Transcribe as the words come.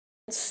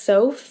It's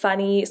so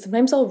funny.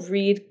 Sometimes I'll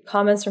read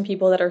comments from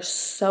people that are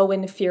so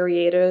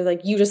infuriated,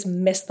 like you just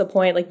missed the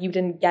point, like you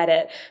didn't get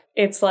it.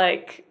 It's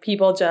like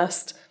people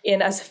just,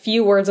 in as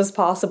few words as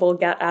possible,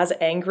 get as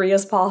angry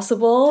as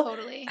possible.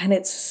 Totally. And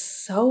it's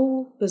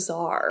so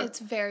bizarre. It's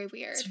very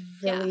weird. It's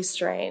really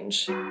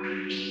strange.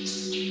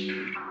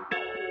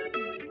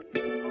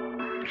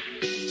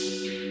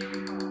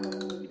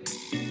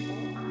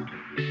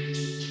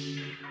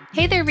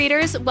 Hey there,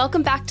 readers.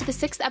 Welcome back to the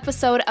 6th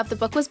episode of The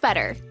Book Was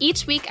Better.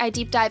 Each week, I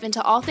deep dive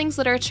into all things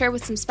literature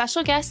with some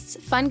special guests,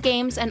 fun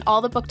games, and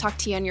all the book talk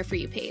tea on your For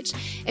You page.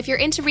 If you're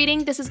into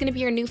reading, this is going to be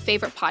your new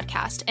favorite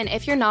podcast. And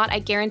if you're not, I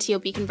guarantee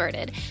you'll be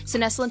converted. So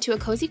nestle into a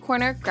cozy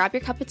corner, grab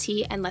your cup of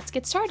tea, and let's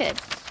get started.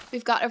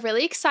 We've got a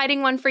really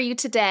exciting one for you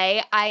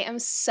today. I am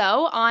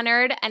so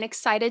honored and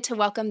excited to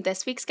welcome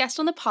this week's guest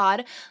on the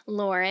pod,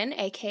 Lauren,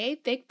 aka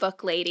Big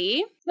Book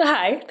Lady.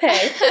 Hi.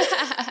 Hey.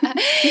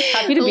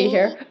 Happy to be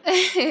here.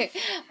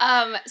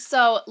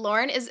 So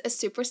Lauren is a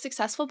super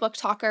successful book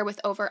talker with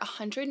over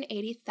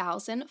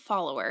 180,000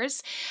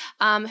 followers,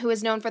 who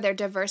is known for their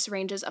diverse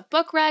ranges of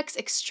book recs,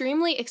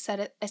 extremely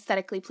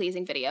aesthetically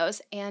pleasing videos,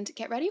 and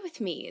get ready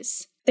with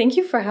me's. Thank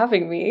you for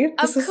having me.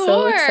 This is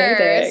so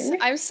exciting.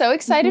 I'm so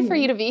excited for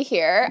you to be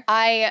here.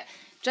 I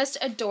just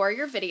adore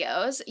your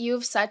videos. You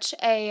have such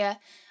a,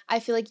 I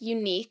feel like,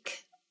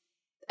 unique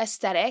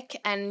aesthetic,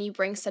 and you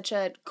bring such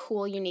a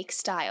cool, unique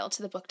style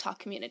to the book talk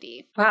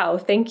community. Wow,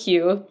 thank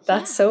you.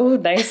 That's so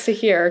nice to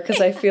hear, because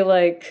I feel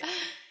like,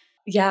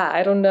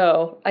 I don't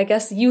know. I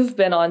guess you've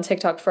been on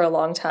TikTok for a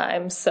long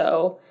time,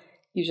 so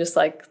you just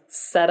like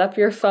set up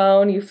your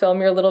phone, you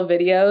film your little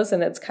videos,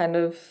 and it's kind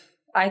of,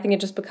 I think it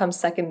just becomes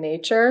second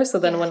nature. So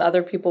then when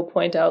other people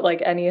point out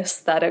like any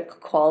aesthetic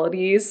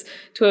qualities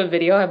to a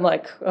video, I'm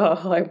like,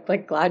 oh, I'm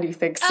like glad you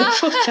think so.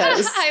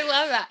 I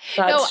love that.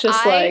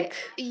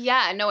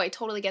 I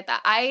totally get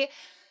that. I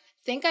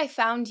think I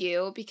found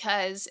you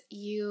because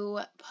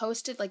you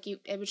posted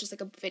it was just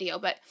like a video,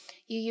 but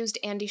you used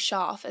Andy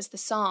Schaaf as the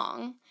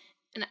song,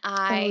 and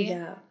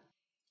I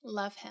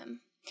love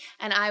him.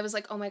 And I was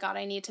like, oh my God,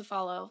 I need to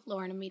follow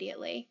Lauren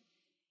immediately.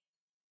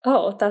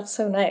 Oh, that's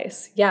so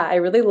nice. Yeah, I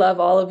really love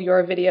all of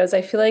your videos.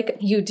 I feel like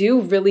you do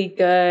really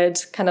good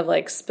kind of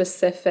like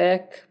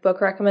specific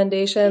book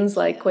recommendations.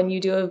 Like when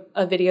you do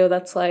a video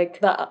that's like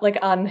the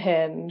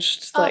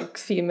unhinged, like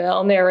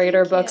female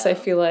narrator books, I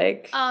feel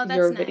like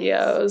your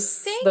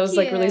videos, those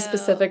like really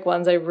specific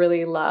ones I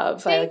really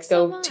love. I like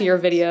go to your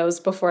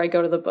videos before I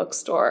go to the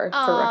bookstore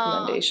for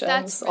recommendations.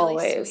 That's really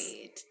always.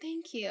 Sweet.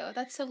 Thank you.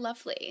 That's so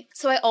lovely.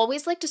 So I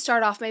always like to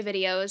start off my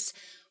videos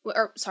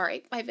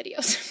my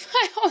videos.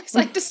 I always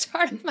like to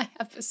start my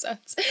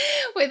episodes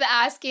with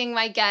asking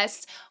my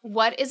guests,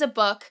 what is a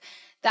book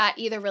that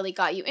either really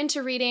got you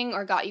into reading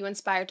or got you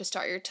inspired to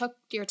start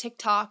your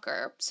TikTok?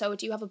 Or so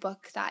do you have a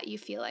book that you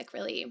feel like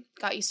really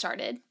got you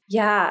started?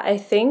 Yeah, I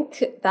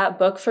think that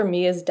book for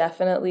me is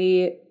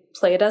definitely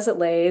Play It As It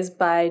Lays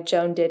by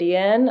Joan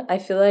Didion. I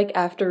feel like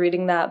after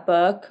reading that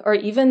book, or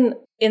even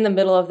in the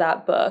middle of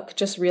that book,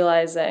 just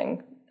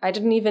realizing I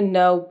didn't even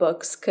know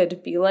books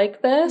could be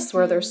like this,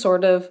 where they're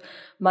sort of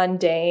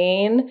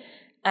mundane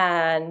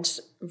and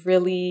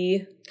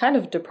really kind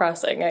of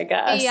depressing, I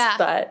guess. Yeah.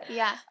 But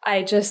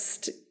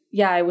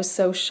I was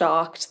so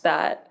shocked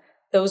that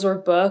those were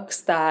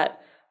books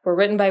that were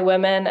written by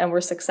women and were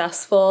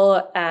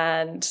successful,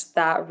 and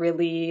that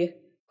really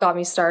got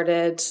me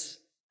started,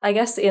 I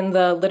guess, in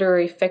the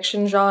literary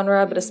fiction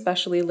genre, but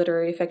especially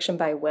literary fiction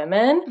by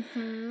women.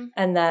 Mm-hmm.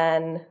 And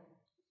then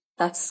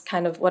that's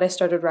kind of what I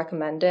started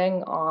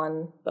recommending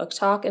on Book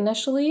Talk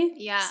initially.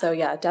 Yeah. So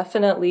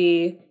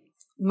definitely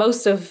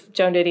most of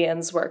Joan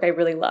Didion's work I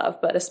really love,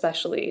 but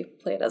especially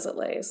Play It As It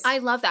Lays. I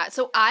love that.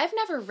 So I've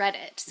never read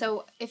it.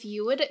 So if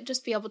you would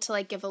just be able to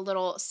like give a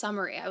little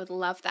summary, I would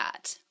love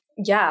that.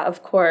 Yeah,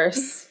 of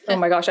course. Oh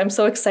my gosh, I'm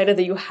so excited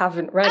that you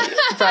haven't read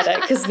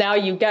it, because now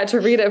you get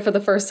to read it for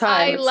the first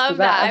time. I love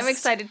that. I'm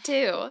excited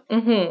too.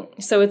 Mm-hmm.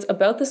 So it's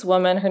about this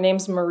woman. Her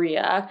name's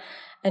Maria.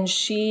 And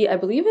she, I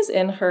believe, is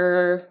in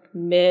her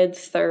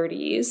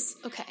mid-30s.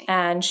 Okay.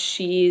 And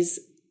she's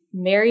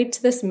married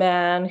to this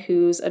man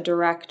who's a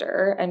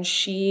director, and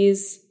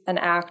she's an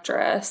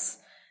actress.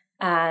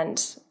 And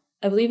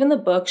I believe in the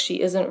book, she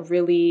isn't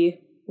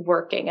really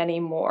working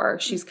anymore.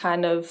 She's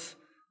kind of,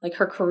 like,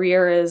 her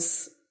career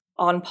is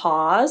on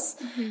pause.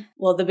 Mm-hmm.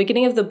 Well, the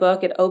beginning of the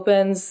book, it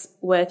opens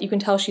with, you can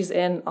tell she's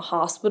in a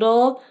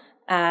hospital,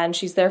 and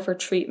she's there for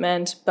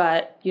treatment,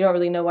 but you don't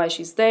really know why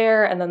she's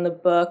there. And then the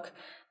book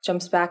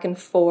jumps back and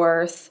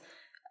forth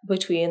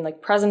between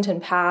like present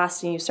and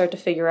past, and you start to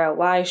figure out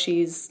why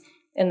she's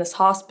in this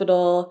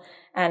hospital.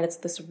 And it's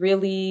this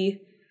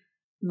really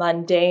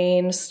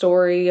mundane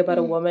story about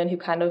a woman who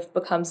kind of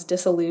becomes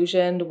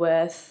disillusioned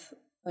with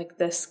like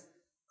this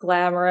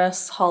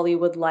glamorous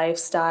Hollywood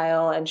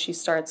lifestyle, and she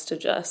starts to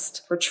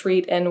just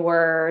retreat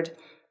inward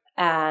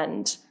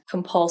and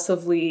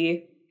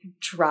compulsively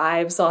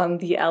drives on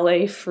the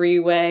LA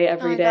freeway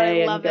every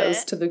day and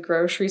goes to the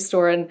grocery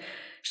store, and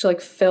she'll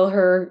like fill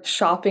her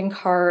shopping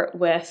cart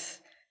with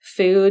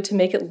food to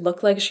make it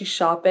look like she's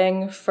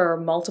shopping for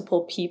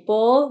multiple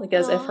people, like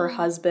as if her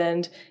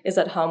husband is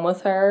at home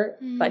with her,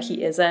 but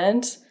he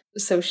isn't.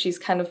 So she's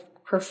kind of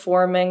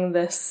performing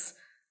this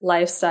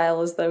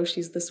lifestyle as though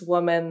she's this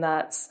woman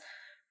that's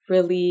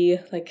really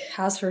like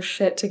has her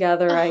shit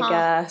together, I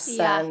guess.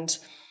 Yeah. And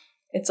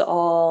it's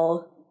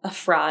all a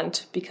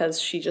front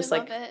because she just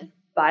like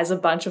buys a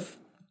bunch of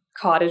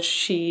cottage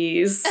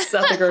cheese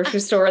at the grocery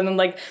store and then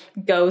like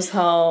goes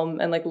home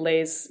and like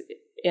lays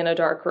in a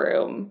dark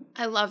room.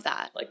 I love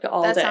that. Like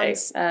all that day.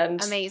 Sounds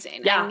and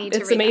amazing. Yeah, I need to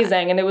it's read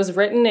amazing. that. And it was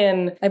written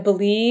in, I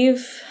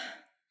believe,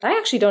 I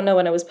actually don't know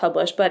when it was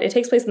published, but it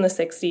takes place in the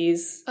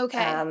 60s.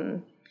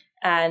 Okay.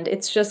 And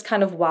it's just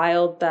kind of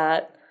wild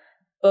that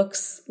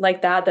books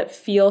like that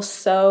feel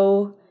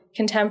so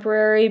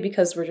contemporary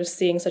because we're just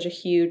seeing such a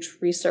huge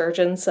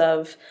resurgence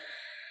of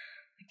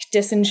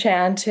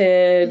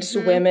disenchanted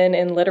women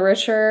in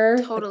literature.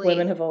 Totally. Like,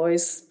 women have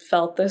always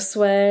felt this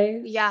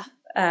way. Yeah.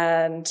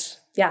 And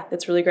yeah,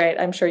 it's really great.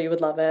 I'm sure you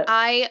would love it.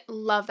 I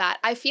love that.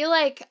 I feel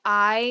like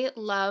I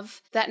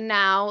love that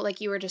now,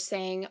 like you were just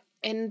saying,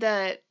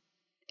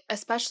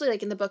 especially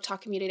like in the book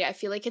talk community, I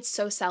feel like it's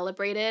so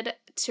celebrated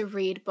to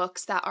read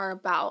books that are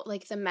about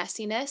like the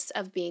messiness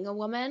of being a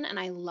woman. And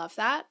I love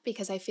that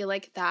because I feel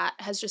like that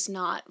has just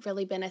not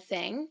really been a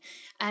thing.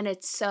 And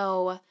it's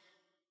so,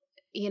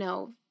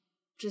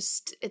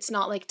 just it's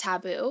not like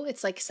taboo.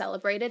 It's like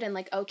celebrated and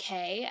like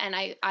okay. And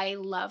I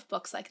love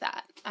books like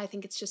that. I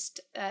think it's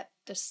just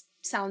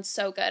sounds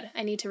so good.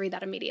 I need to read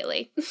that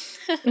immediately.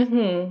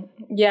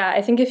 Yeah,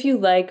 I think if you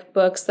like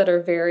books that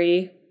are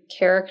very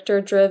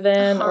character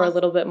driven or a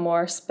little bit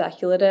more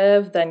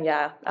speculative, then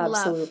yeah,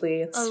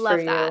 absolutely. It's I love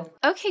for that.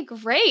 you. Okay,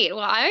 great.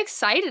 Well, I'm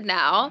excited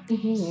now.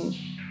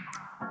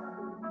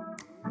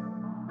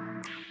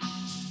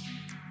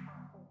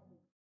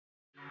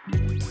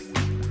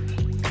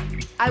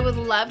 I would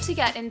love to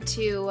get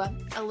into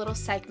a little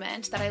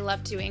segment that I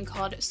love doing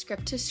called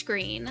Script to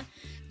Screen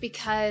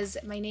because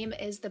my name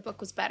is The Book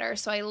Was Better.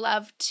 So I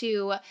love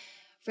to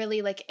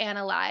really like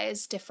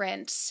analyze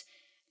different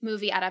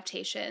movie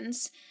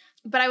adaptations.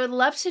 But I would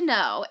love to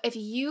know if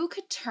you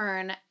could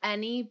turn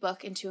any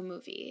book into a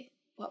movie,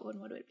 what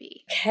would it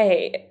be?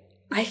 Okay.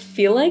 I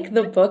feel like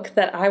the book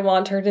that I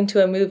want turned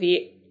into a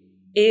movie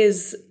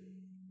is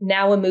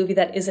now a movie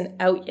that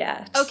isn't out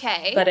yet.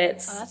 Okay. But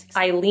it's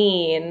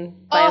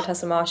Eileen by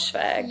Ottessa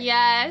Moshfegh.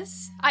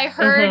 Yes. I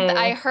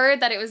heard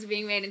that it was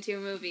being made into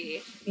a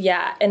movie.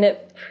 Yeah, and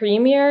it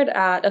premiered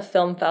at a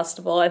film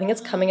festival. I think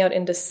it's coming out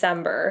in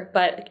December,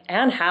 but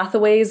Anne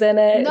Hathaway's in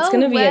it. It's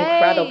going to be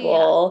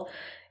incredible.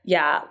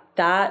 Yeah,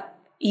 that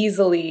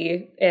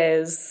easily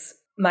is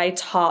my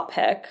top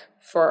pick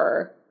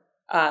for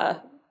a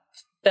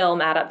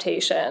film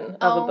adaptation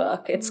of a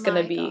book. It's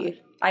going to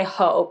be, I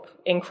hope,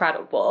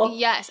 incredible.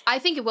 Yes, I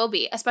think it will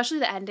be, especially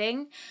the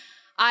ending.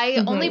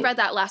 I only read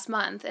that last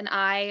month and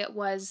I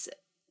was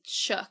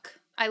shook.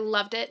 I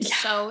loved it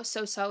so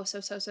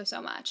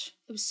much.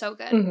 It was so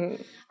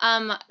good.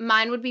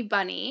 Mine would be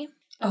Bunny.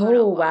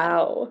 Oh,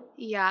 wow.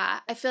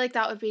 Yeah, I feel like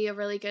that would be a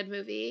really good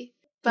movie.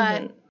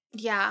 But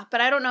yeah,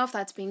 but I don't know if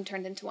that's being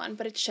turned into one,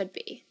 but it should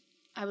be.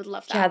 I would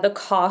love that. Yeah, the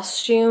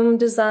costume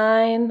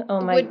design, oh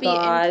my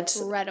God. Would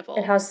be incredible.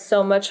 It has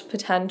so much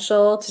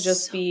potential to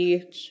just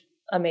be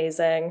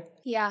amazing.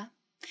 Yeah.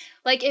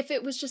 Like if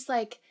it was just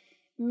like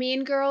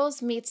Mean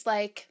Girls meets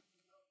like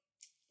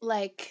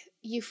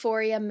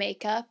Euphoria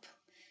makeup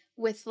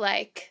with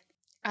like,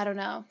 I don't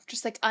know,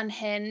 just like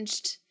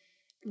unhinged,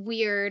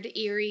 weird,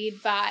 eerie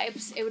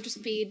vibes. It would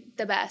just be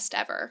the best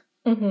ever.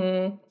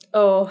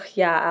 Oh,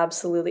 yeah,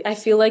 absolutely. I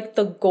feel like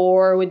the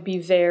gore would be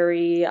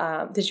very,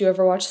 did you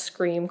ever watch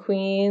Scream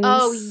Queens?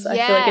 Oh, yes. I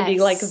feel like it'd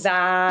be like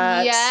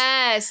that.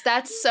 Yes,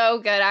 that's so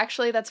good.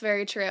 Actually, that's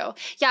very true.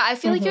 Yeah, I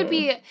feel like it would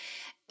be,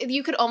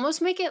 you could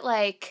almost make it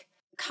like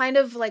kind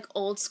of like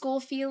old school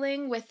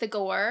feeling with the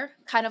gore,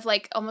 kind of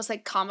like almost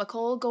like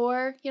comical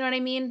gore. You know what I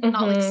mean?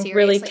 Not like serious.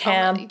 Really like,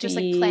 campy. Just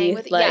like playing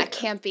with it. Like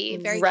yeah,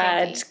 campy. Very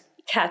red campy.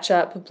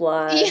 Ketchup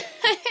blood. Yeah,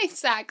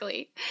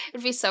 exactly. It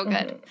would be so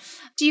good.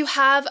 Do you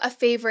have a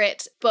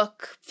favorite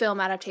book film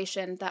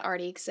adaptation that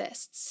already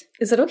exists?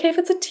 Is it okay if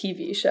it's a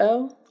TV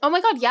show? Oh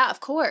my God, yeah, of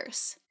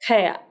course.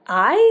 Okay,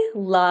 I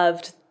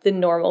loved the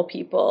Normal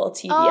People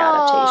TV adaptation.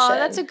 Oh,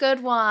 that's a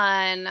good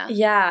one.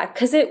 Yeah,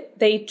 because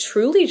they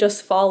truly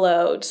just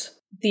followed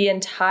the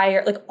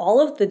entire, like all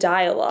of the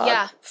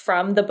dialogue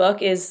from the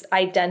book is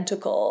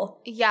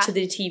identical to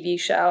the TV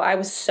show. I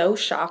was so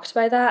shocked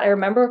by that. I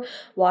remember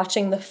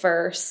watching the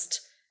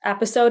first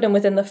episode and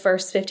within the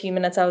first 15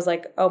 minutes I was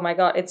like, oh my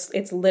God,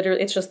 it's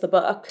literally, it's just the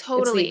book.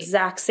 Totally. It's the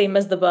exact same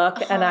as the book.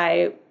 And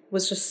I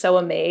was just so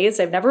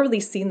amazed. I've never really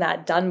seen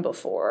that done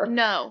before.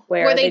 No.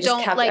 Where they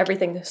just kept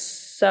everything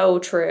so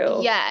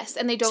true. Yes,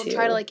 and they don't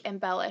try to like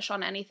embellish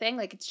on anything.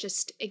 Like it's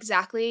just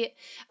exactly.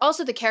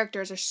 Also, the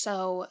characters are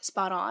so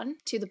spot on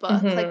to the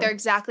book. Like they're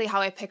exactly how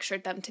I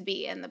pictured them to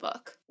be in the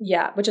book.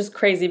 Yeah, which is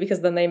crazy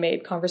because then they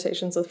made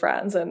Conversations with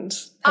Friends, and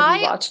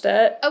have you watched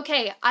it?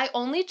 Okay, I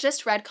only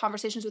just read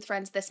Conversations with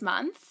Friends this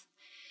month.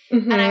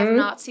 and I have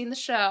not seen the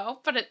show,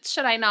 but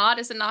should I not?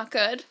 Is it not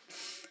good?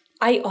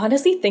 I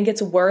honestly think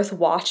it's worth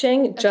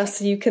watching just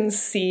so you can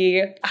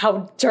see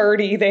how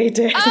dirty they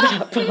did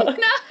that book.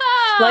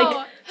 No!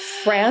 Like,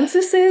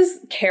 Francis's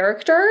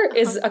character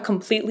is a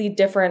completely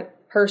different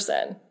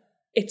person.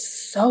 It's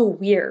so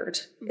weird.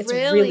 It's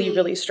really,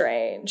 really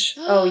strange.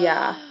 Oh,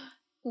 yeah.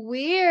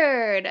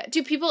 Weird.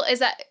 Do people, is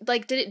that,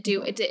 like, it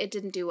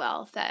didn't do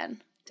well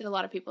then? Did a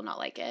lot of people not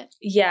like it?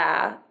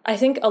 Yeah. I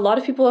think a lot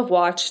of people have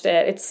watched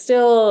it. It's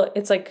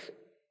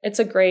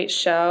a great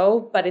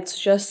show, but it's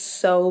just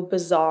so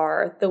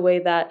bizarre the way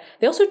that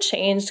they also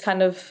changed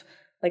kind of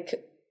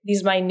like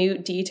these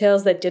minute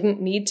details that didn't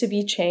need to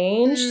be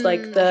changed.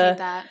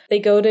 They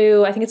go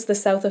to, I think it's the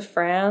south of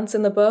France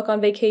in the book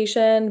on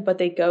vacation, but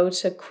they go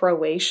to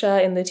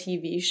Croatia in the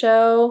TV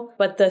show.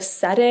 But the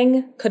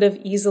setting could have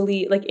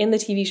easily, like in the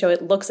TV show,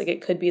 it looks like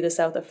it could be the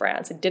south of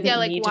France. It didn't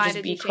need to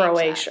just be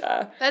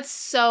Croatia. That's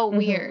so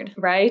weird.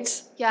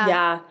 Right?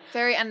 Yeah.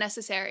 Very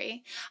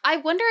unnecessary. I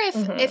wonder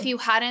if you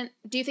hadn't,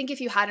 do you think if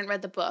you hadn't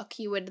read the book,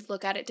 you would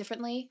look at it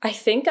differently? I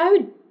think I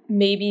would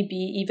maybe be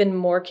even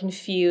more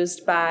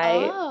confused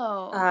by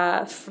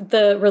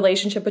the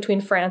relationship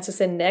between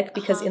Francis and Nick,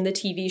 because in the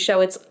TV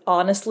show, it's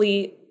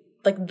honestly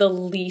like the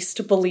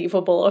least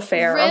believable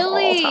affair of all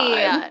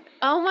time.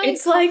 Oh my God.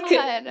 It's like,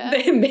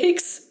 it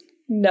makes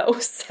no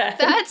sense.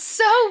 That's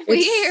so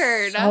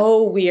weird.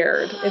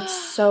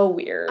 It's so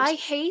weird. I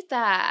hate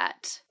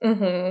that.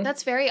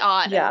 That's very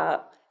odd.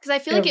 Yeah. Because I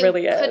feel like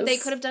they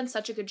could have done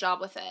such a good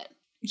job with it.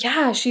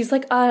 Yeah, she's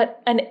like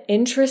an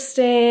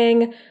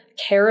interesting,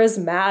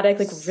 charismatic,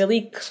 like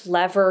really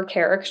clever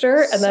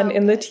character. And then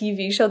in the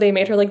TV show, they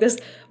made her like this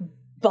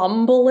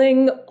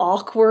bumbling,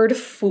 awkward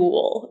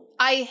fool.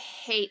 I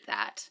hate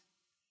that.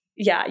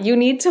 Yeah, you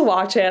need to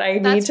watch it. I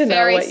need to know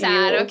what you That's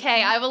very sad.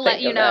 Okay, I will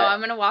let you know. I'm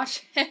going to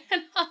watch it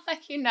and I'll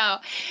let you know.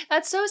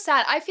 That's so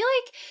sad. I feel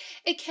like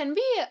it can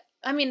be,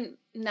 I mean,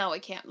 no,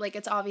 it can't. Like,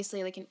 it's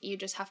obviously like you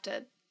just have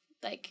to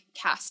like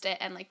cast it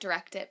and like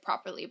direct it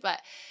properly.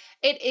 But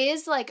it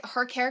is like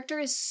her character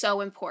is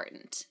so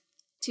important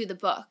to the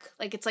book.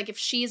 Like, it's like if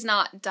she's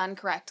not done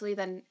correctly,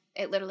 then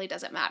it literally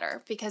doesn't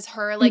matter, because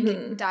her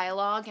like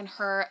dialogue and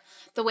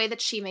the way that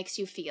she makes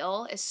you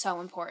feel is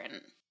so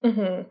important.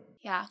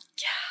 Yeah.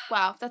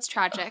 Wow, that's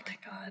tragic.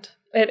 Oh my God.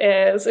 It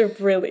is. It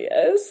really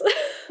is.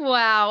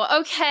 Wow.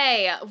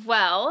 Okay.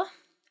 Well,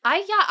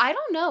 I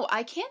don't know.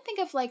 I can't think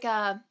of like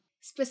a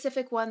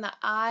specific one that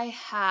I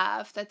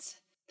have that's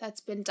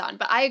been done,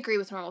 but I agree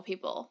with Normal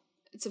People.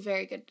 It's a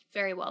very good,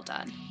 very well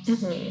done.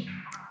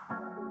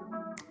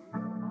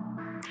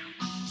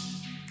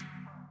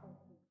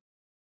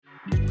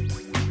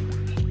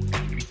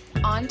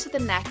 On to the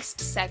next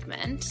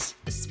segment.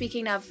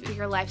 Speaking of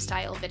your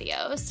lifestyle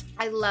videos,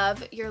 I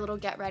love your little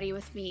get ready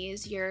with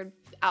me's, your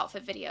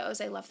outfit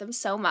videos. I love them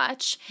so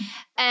much.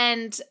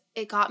 And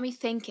it got me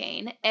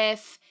thinking,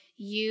 if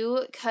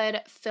you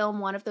could film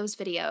one of those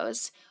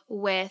videos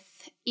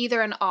with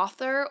either an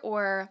author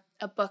or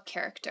a book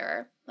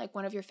character, like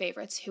one of your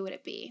favorites, who would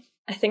it be?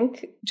 I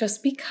think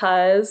just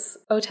because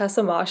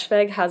Ottessa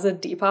Moshfegh has a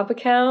Depop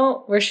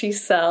account where she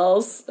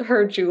sells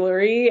her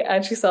jewelry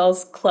and she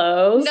sells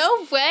clothes.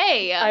 No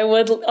way! I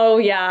would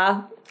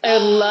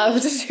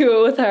love to do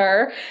it with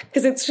her,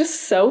 because it's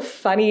just so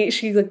funny.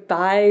 She like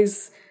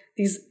buys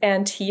these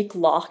antique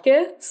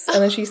lockets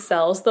and then she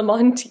sells them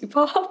on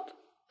Depop.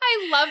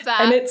 I love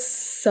that. And it's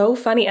so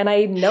funny. And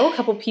I know a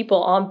couple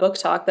people on Book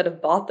Talk that have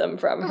bought them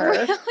from her.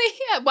 Really?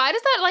 Yeah. Why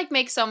does that like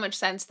make so much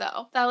sense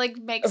though? That like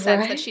makes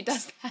sense that she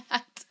does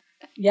that.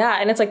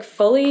 Yeah, and it's like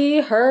fully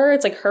her.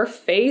 It's like her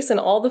face and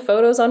all the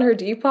photos on her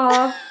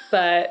Depop.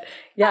 But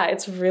yeah,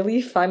 it's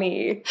really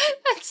funny.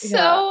 That's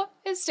so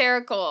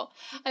hysterical.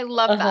 I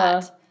love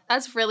that.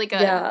 That's really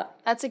good. Yeah.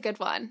 That's a good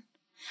one.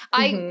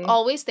 I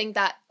always think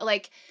that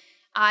like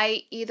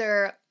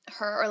either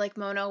her or like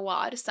Mona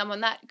Awad, someone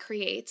that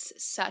creates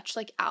such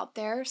like out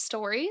there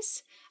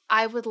stories,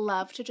 I would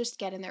love to just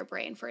get in their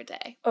brain for a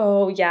day.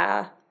 Oh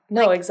yeah.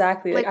 No, like,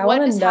 exactly. Like I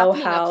want to know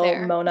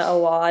how Mona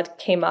Awad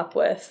came up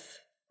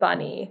with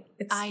Bunny.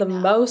 It's the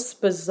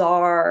most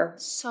bizarre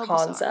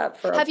concept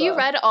for a book. Have you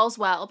read All's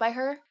Well by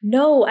her?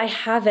 No, I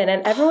haven't.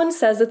 And everyone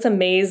says it's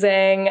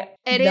amazing.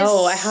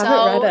 I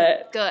haven't read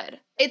it. Good.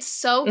 It's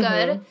so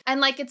good. And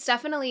like it's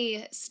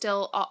definitely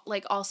still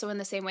like also in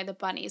the same way that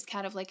Bunny is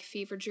kind of like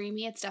fever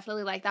dreamy. It's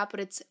definitely like that, but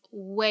it's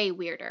way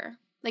weirder.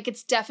 Like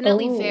it's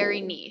definitely very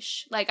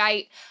niche. Like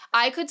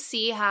I could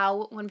see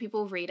how when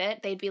people read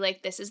it, they'd be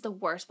like, this is the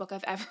worst book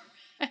I've ever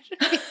read.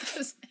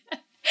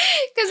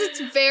 Because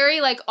it's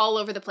very like all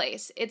over the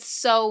place. It's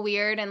so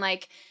weird and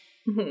like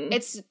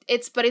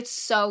but it's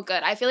so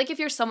good. I feel like if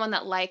you're someone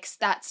that likes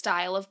that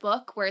style of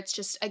book where it's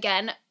just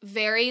again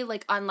very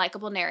like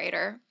unlikable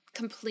narrator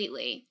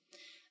completely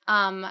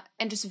and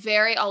just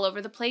very all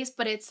over the place,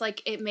 but it's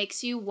like it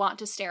makes you want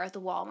to stare at the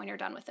wall when you're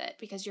done with it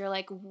because you're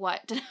like,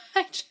 what did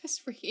I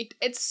just read?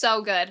 It's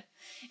so good.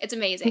 It's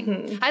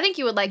amazing. I think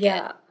you would like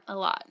it a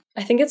lot.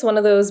 I think it's one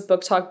of those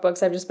Book Talk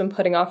books I've just been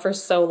putting off for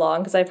so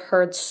long because I've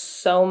heard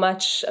so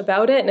much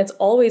about it and it's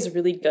always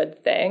really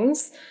good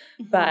things.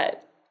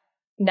 But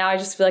now I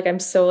just feel like I'm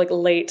so like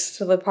late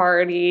to the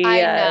party. I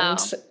and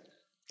know.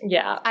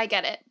 Yeah. I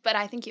get it, but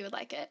I think you would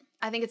like it.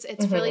 I think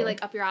it's really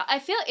like up your alley.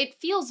 It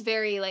feels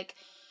very like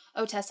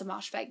Ottessa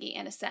Moshfegh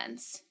in a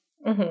sense.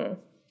 Mm-hmm.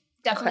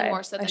 Definitely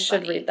more so than I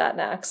should Bunny. read that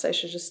next. I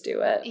should just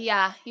do it.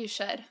 Yeah, you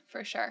should,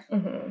 for sure.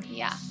 Mm-hmm.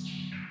 Yeah.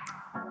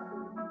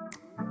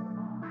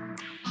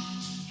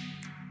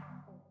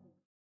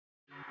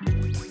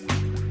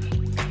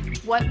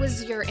 What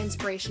was your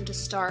inspiration to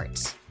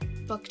start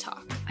Book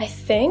Talk? I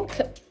feel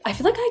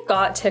like I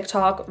got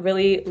TikTok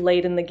really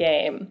late in the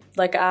game.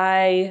 Like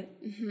I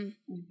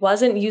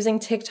wasn't using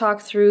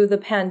TikTok through the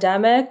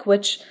pandemic,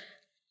 which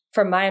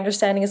from my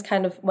understanding is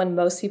kind of when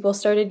most people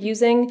started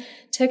using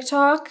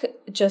TikTok,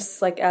 just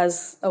like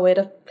as a way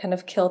to kind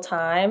of kill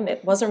time.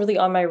 It wasn't really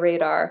on my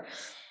radar.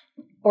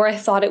 Or I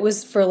thought it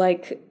was for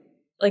like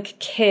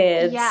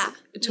kids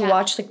to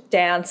watch like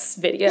dance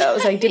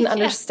videos. I didn't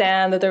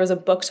understand that there was a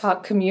Book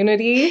Talk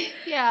community.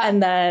 Yeah.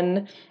 And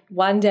then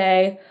one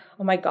day,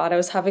 oh my God, I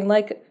was having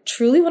like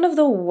truly one of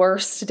the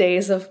worst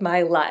days of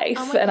my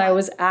life. I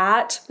was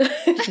at,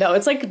 no,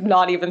 it's like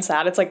not even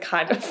sad. It's like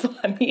kind of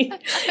funny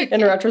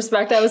in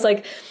retrospect. I was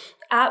like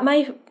at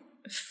my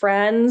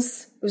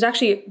friend's, it was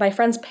actually my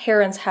friend's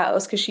parents'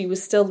 house because she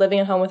was still living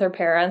at home with her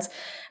parents.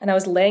 And I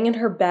was laying in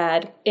her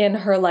bed in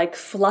her like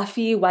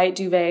fluffy white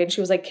duvet. And she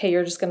was like, okay,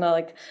 you're just going to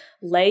like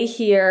lay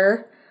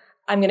here.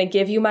 I'm going to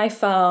give you my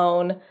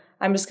phone.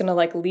 I'm just going to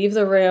like leave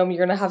the room.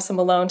 You're going to have some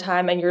alone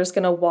time and you're just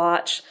going to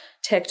watch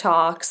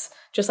TikToks,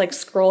 just like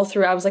scroll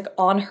through. I was like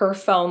on her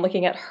phone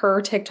looking at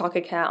her TikTok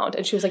account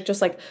and she was like,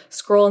 just like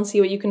scroll and see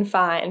what you can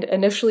find.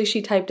 Initially,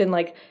 she typed in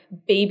like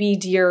baby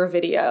deer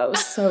videos.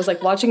 So I was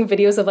like watching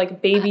videos of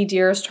like baby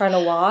deers trying to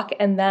walk.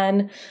 And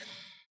then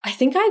I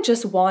think I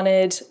just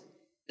wanted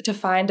to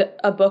find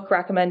a book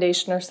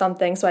recommendation or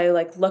something. So I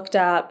like looked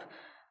up,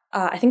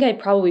 I think I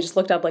probably just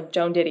looked up like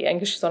Joan Didion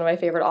because she's one of my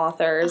favorite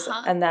authors.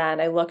 And then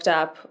I looked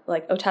up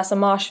like Ottessa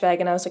Moshfegh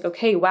and I was like,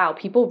 okay, wow,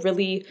 people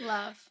really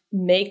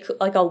make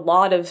like a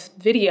lot of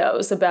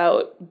videos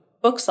about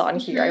books on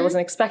here. I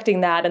wasn't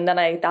expecting that. And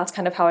then that's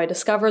kind of how I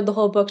discovered the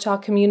whole Book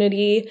Talk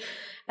community.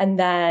 And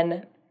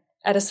then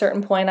at a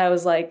certain point, I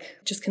was like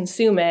just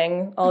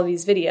consuming all of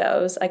these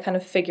videos. I kind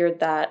of figured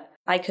that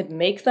I could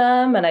make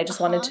them and I just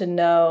wanted to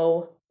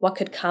know what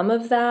could come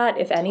of that,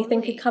 if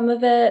anything could come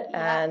of it.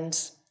 And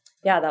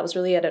yeah, that was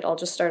really it. It all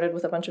just started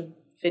with a bunch of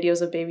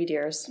videos of baby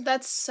deers.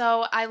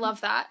 I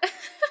love that.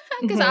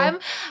 Because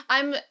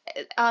I'm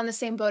on the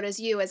same boat as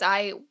you, as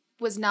I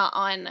was not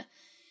on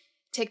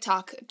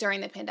TikTok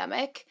during the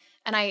pandemic.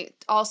 And I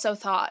also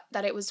thought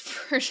that it was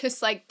for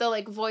just like the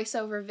like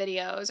voiceover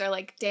videos or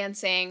like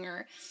dancing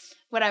or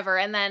whatever.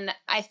 And then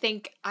I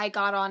think I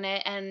got on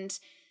it and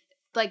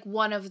like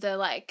one of the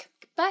like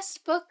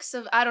best books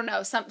of, I don't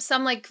know,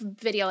 some like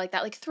video like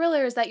that, like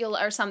thrillers that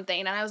or something.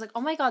 And I was like,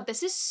 oh my God,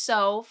 this is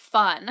so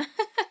fun.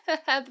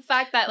 The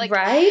fact that like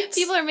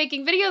people are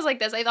making videos like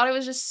this, I thought it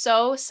was just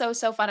so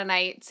fun.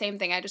 And same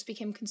thing, I just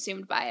became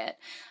consumed by it.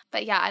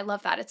 But yeah, I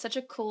love that. It's such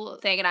a cool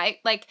thing. And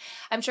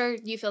I'm sure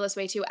you feel this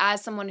way too,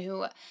 as someone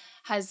who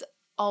has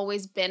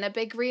always been a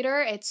big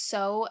reader. It's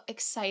so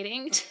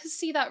exciting to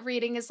see that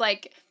reading is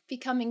like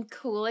becoming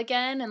cool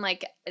again. And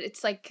like,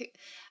 it's like,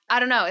 I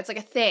don't know, it's like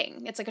a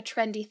thing. It's like a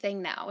trendy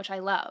thing now, which I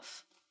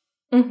love.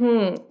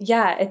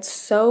 Yeah, it's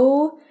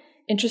so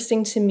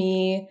interesting to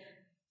me.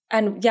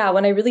 And yeah,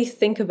 when I really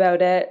think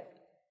about it,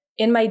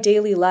 in my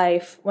daily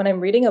life, when I'm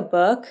reading a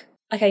book,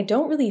 like I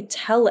don't really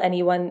tell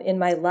anyone in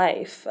my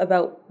life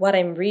about what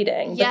I'm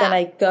reading. Yeah. But then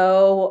I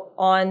go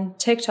on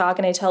TikTok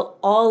and I tell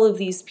all of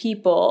these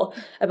people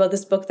about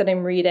this book that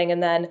I'm reading.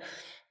 And then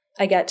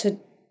I get to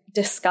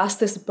discuss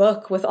this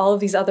book with all of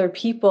these other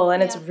people.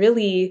 And it's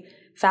really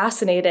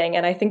fascinating.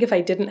 And I think if I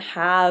didn't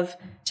have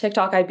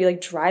TikTok, I'd be like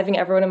driving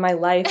everyone in my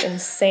life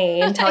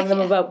insane, telling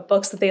them about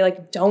books that they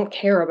like don't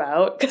care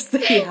about because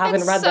they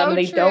haven't read them and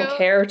they don't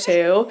care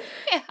to.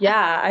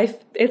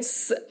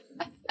 It's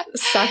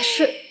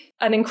such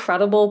an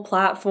incredible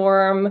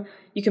platform.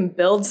 You can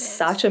build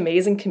such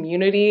amazing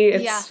community.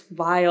 It's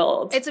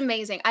wild. It's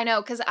amazing. I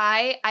know, because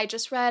I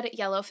just read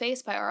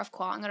Yellowface by R.F.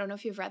 Kuang. I don't know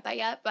if you've read that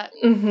yet, but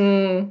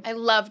I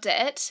loved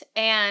it.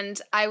 And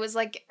I was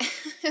like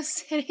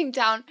sitting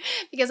down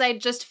because I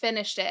just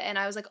finished it and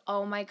I was like,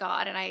 oh my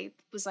God. And I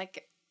was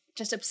like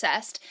just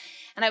obsessed.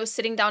 And I was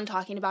sitting down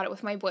talking about it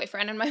with my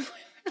boyfriend and my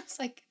boyfriend was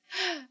like,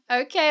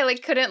 okay,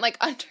 like couldn't like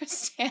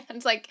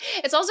understand. Like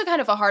it's also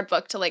kind of a hard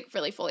book to like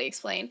really fully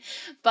explain.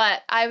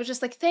 But I was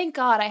just like, thank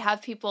God I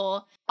have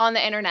people on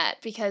the internet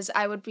because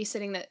I would be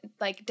sitting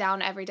like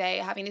down every day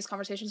having these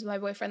conversations with my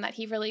boyfriend that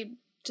he really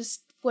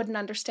just wouldn't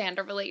understand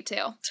or relate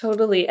to.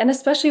 Totally. And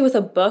especially with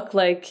a book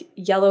like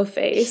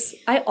Yellowface,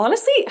 I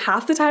honestly,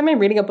 half the time I'm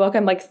reading a book,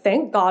 I'm like,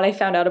 thank God I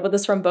found out about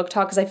this from Book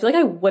Talk because I feel like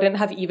I wouldn't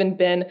have even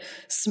been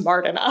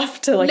smart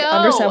enough to like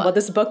understand what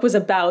this book was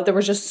about. There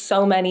were just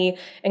so many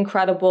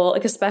incredible,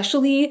 like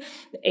especially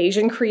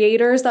Asian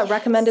creators that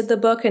recommended the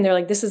book. And they're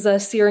like, this is a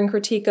searing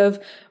critique of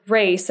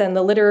race and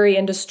the literary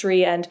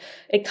industry, and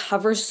it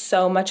covers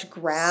so much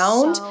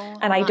ground.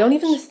 And I don't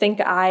even think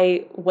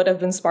I would have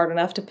been smart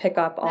enough to pick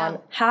up on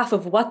half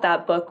of what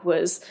that book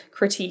was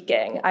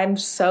critiquing. I'm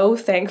so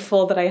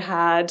thankful that I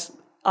had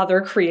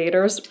other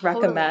creators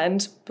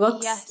recommend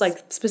books,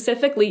 like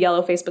specifically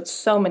Yellowface, but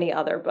so many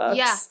other books.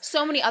 Yeah,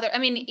 so many other. I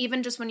mean,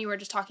 even just when you were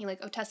just talking,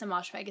 like Ottessa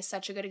Moshfegh is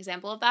such a good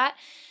example of that.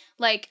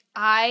 Like,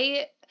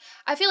 I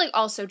feel like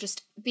also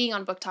just being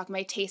on Book Talk,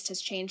 my taste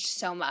has changed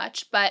so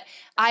much, but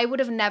I would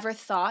have never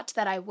thought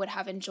that I would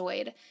have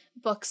enjoyed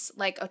books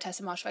like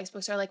Ottessa Moshfegh's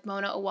books, or like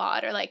Mona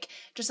Awad, or like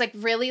just like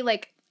really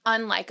like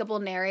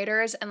unlikable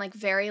narrators and like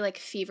very like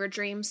fever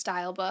dream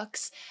style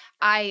books.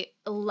 I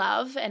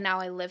love and now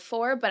I live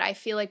for, but I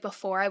feel like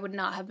before I would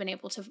not have been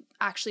able to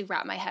actually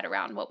wrap my head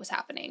around what was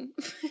happening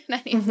in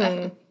any of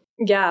them.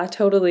 Yeah,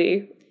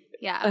 totally.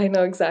 Yeah. I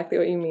know exactly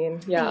what you mean.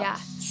 Yeah. Yeah,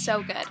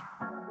 so good.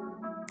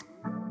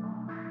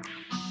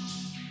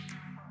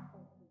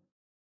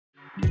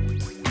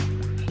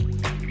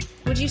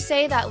 Would you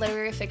say that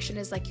literary fiction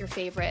is like your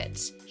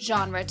favorite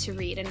genre to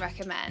read and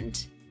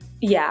recommend?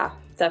 Yeah,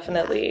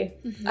 definitely.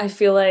 Yeah. I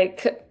feel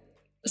like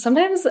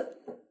sometimes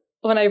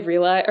when I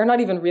realize, or not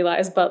even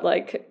realize, but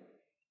like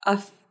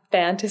a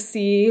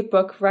fantasy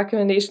book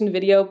recommendation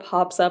video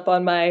pops up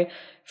on my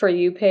For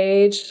You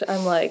page,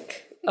 I'm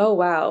like, oh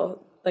wow,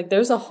 like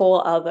there's a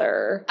whole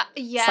other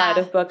side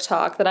of Book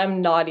Talk that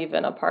I'm not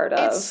even a part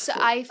of.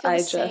 I feel the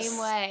same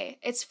way.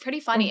 It's pretty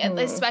funny,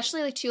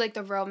 especially like like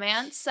the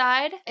romance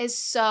side is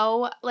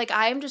so like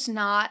I'm just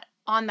not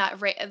on that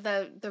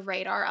the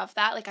radar of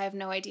that. Like I have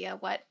no idea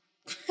what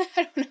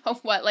I don't know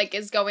what like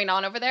is going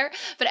on over there.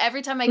 But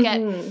every time I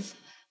get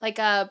like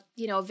a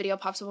video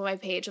pops up on my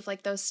page of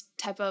like those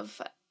type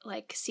of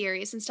like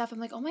series and stuff, I'm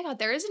like, oh my god,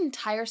 there is an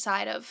entire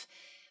side of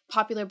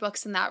popular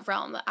books in that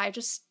realm that I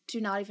just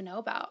do not even know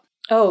about.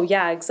 Oh,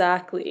 yeah,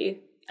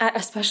 exactly.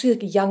 Especially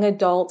like young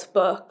adult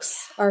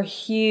books are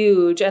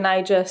huge. And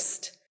I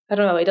don't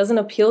know, it doesn't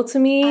appeal to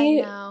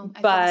me. I know.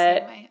 I but feel the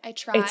same way. I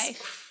try.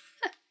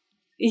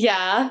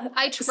 Yeah.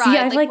 I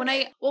tried.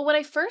 When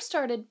I first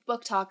started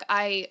Book Talk,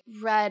 I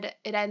read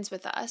It Ends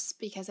With Us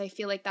because I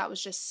feel like that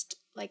was just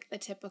like the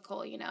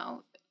typical,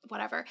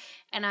 whatever.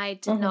 And I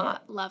did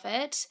not love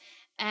it.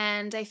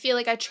 And I feel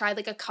like I tried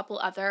like a couple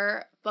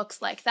other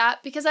books like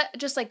that because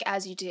just like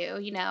as you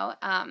do,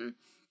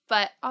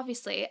 but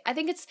obviously, I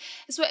think it's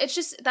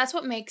just that's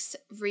what makes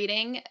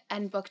reading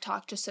and Book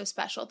Talk just so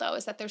special, though,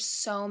 is that there's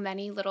so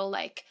many little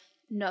like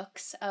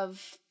nooks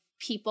of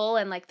people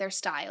and like their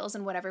styles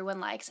and what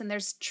everyone likes, and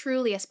there's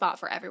truly a spot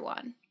for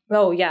everyone.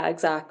 Oh yeah,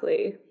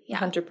 exactly,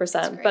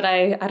 100%. But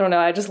I don't know,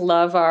 I just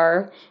love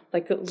our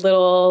like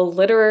little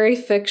literary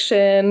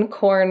fiction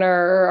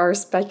corner, our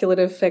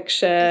speculative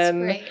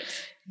fiction. It's great.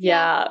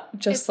 Yeah,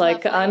 just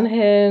like lovely.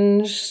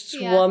 Unhinged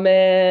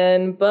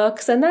woman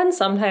books, and then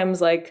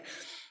sometimes like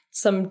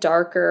some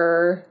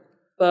darker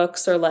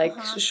books or like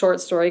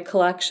short story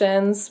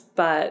collections.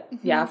 But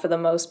yeah, for the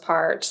most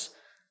part,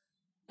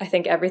 I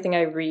think everything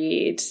I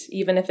read,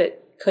 even if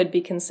it could be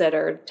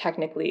considered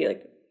technically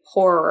like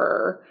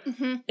horror,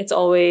 it's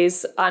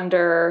always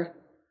under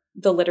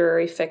the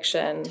literary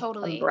fiction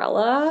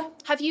umbrella.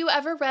 Have you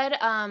ever read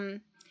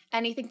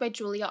anything by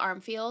Julia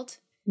Armfield?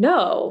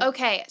 No.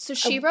 Okay, so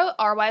she wrote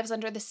Our Wives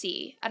Under the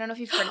Sea. I don't know if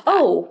you've heard of that.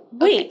 Oh,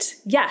 wait.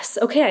 Okay. Yes.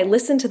 Okay, I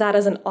listened to that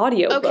as an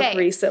audiobook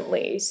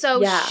recently.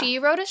 So she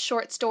wrote a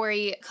short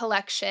story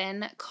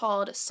collection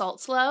called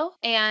Saltslow,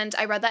 and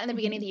I read that in the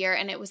beginning of the year,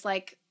 and it was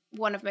like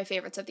one of my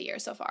favorites of the year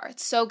so far.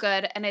 It's so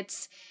good, and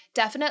it's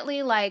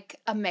definitely like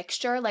a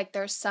mixture. Like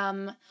there's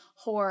some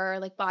horror,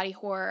 like body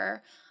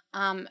horror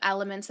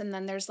elements, and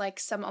then there's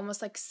like some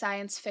almost like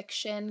science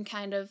fiction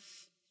kind of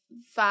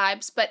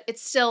vibes, but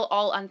it's still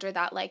all under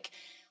that like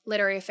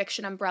literary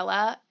fiction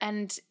umbrella,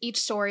 and each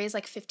story is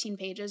like 15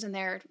 pages and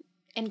they're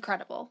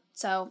incredible.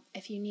 So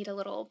if you need a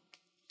little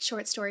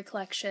short story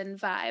collection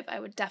vibe, I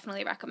would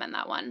definitely recommend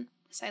that one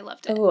because I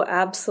loved it. Oh,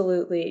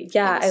 absolutely.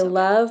 Yeah, I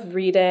love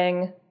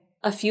reading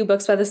a few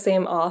books by the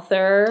same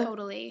author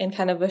in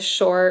kind of a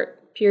short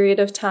period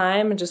of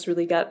time and just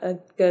really get a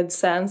good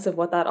sense of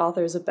what that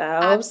author's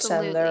about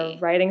and their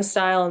writing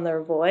style and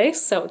their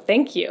voice. So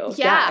thank you.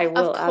 Yeah, I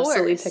will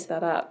absolutely pick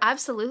that up.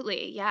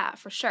 Absolutely. Yeah,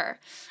 for sure.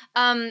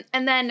 And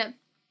then,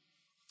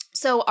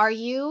 so are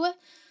you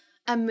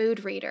a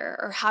mood reader,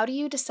 or how do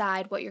you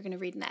decide what you're going to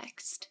read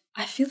next?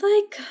 I feel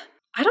like,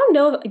 I don't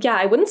know. Yeah,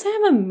 I wouldn't say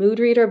I'm a mood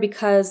reader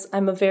because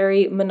I'm a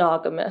very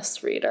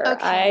monogamous reader.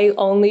 I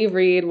only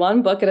read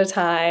one book at a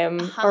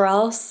time or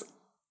else.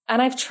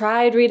 And I've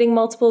tried reading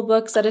multiple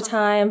books at a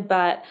time,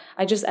 but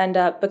I just end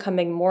up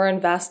becoming more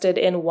invested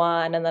in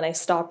one and then I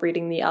stop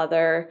reading the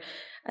other.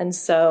 And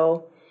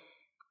so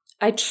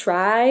I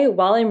try,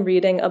 while I'm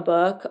reading a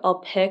book, I'll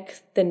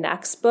pick the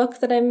next book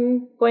that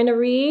I'm going to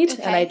read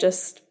and I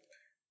just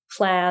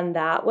plan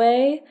that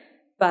way.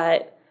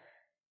 But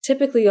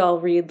typically I'll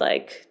read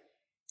like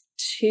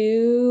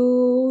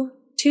two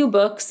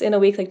books in a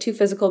week, like 2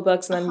 physical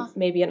books and then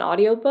maybe an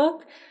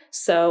audiobook.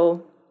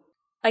 So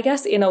I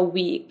guess in a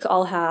week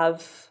I'll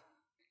have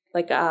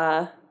like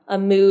a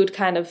mood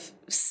kind of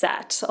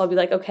set. I'll be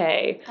like,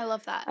 okay, I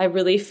love that. I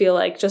really feel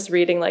like just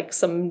reading like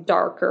some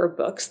darker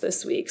books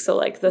this week. So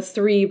like the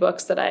 3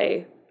 books that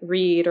I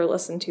read or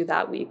listen to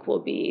that week will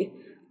be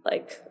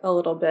like a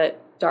little bit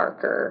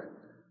darker,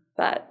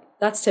 but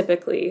that's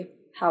typically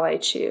how I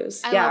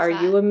choose. I love Are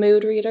that. you a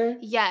mood reader?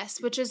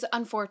 Yes, which is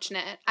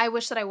unfortunate. I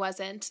wish that I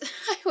wasn't.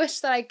 I wish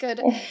that I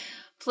could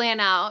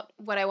plan out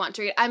what I want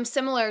to read. I'm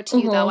similar to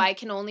you, though. I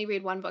can only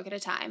read 1 book at a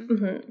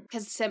time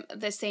because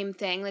the same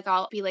thing. Like,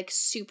 I'll be like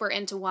super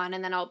into one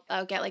and then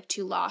I'll get like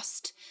too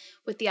lost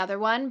with the other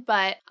one.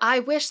 But I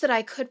wish that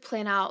I could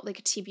plan out like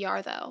a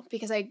TBR, though,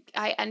 because I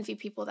envy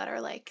people that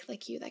are like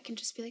you that can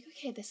just be like,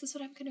 okay, this is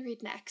what I'm going to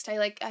read next.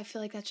 I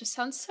feel like that just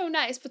sounds so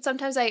nice. But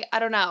sometimes I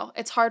don't know.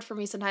 It's hard for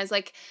me sometimes.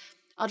 Like,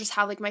 I'll just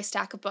have like my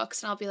stack of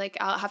books and I'll be like,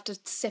 I'll have to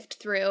sift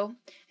through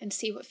and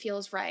see what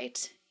feels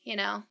right. You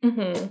know?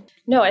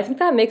 No, I think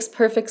that makes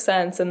perfect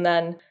sense. And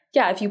then,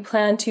 if you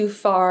plan too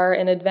far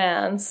in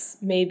advance,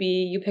 maybe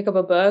you pick up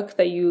a book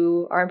that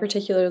you aren't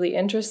particularly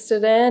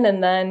interested in,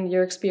 and then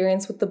your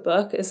experience with the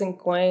book isn't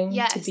going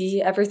to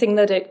be everything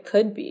that it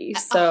could be.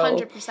 So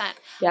 100%.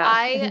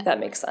 I think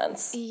that makes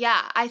sense.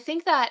 Yeah, I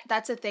think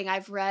that's a thing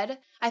I've read.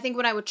 I think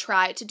when I would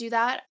try to do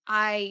that,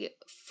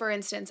 for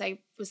instance, I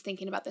was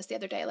thinking about this the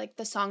other day, like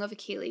the Song of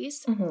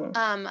Achilles.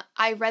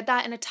 I read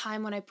that in a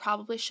time when I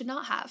probably should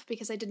not have,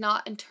 because I did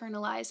not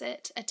internalize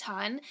it a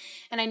ton.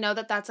 And I know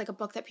that that's like a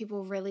book that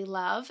people really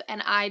love.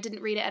 And I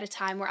didn't read it at a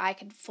time where I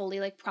could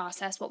fully like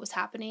process what was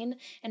happening.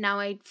 And now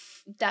I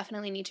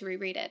definitely need to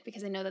reread it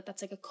because I know that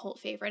that's like a cult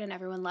favorite and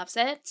everyone loves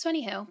it. So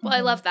anywho, well, I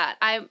love that.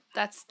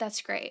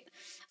 That's great.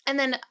 And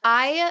then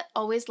I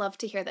always love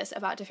to hear this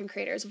about different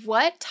creators.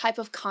 What type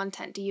of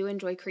content do you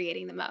enjoy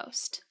creating the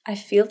most? I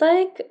feel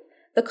like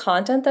the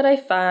content that I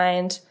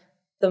find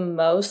the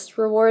most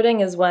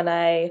rewarding is when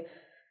I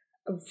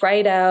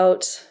write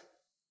out,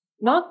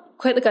 not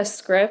quite like a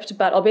script,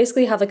 but I'll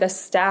basically have like a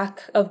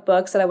stack of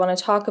books that I want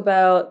to talk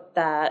about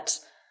that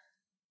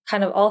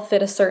kind of all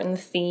fit a certain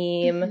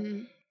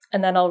theme.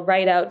 And then I'll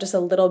write out just a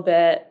little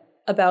bit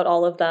about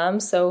all of them.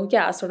 So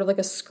sort of like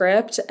a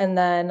script. And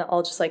then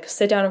I'll just like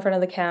sit down in front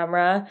of the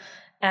camera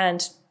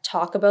and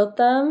talk about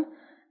them.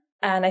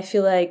 And I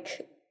feel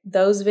like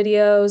those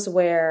videos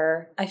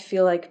where I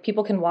feel like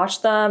people can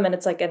watch them and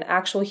it's like an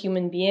actual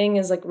human being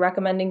is like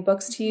recommending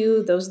books to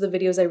you, those are the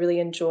videos I really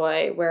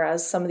enjoy.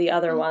 Whereas some of the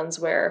other ones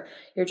where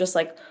you're just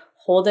like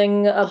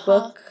holding a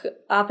book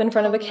up in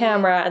front of a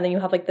camera and then you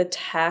have like the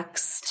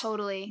text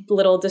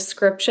little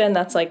description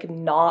that's like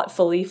not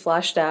fully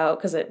fleshed out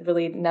because it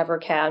really never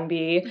can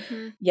be.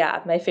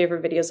 My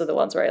favorite videos are the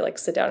ones where I like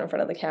sit down in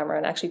front of the camera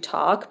and actually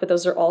talk, but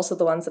those are also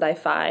the ones that I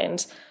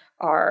find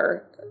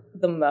are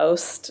the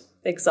most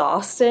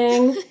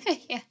exhausting.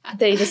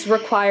 They just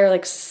require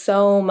like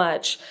so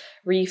much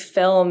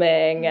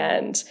refilming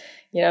and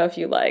if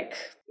you like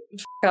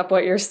up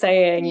what you're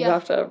saying, you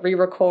have to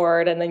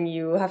re-record and then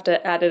you have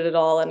to edit it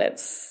all, and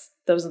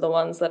those are the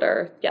ones that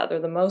are they're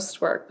the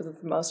most work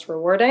but the most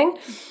rewarding.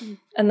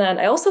 And then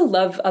I also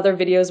love other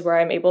videos where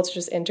I'm able to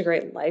just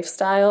integrate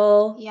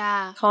lifestyle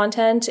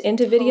content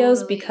into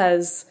videos,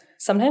 because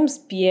sometimes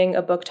being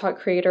a book talk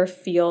creator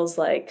feels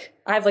like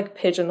I've like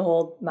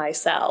pigeonholed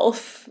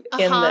myself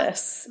in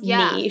this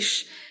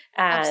niche,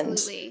 and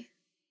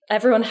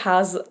everyone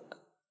has,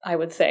 I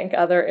would think,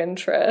 other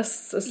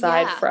interests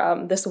aside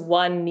from this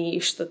one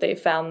niche that they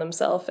found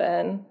themselves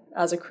in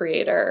as a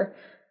creator.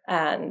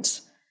 And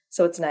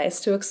so it's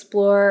nice to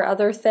explore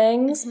other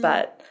things,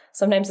 but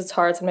sometimes it's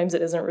hard. Sometimes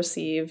it isn't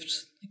received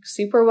like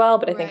super well,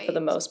 but I think for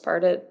the most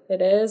part it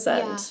is.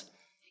 And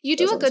you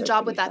do a good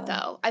job with that,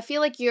 though. I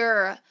feel like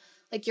your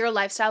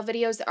lifestyle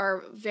videos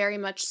are very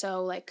much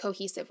so like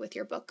cohesive with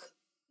your book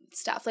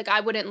stuff. Like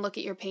I wouldn't look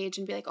at your page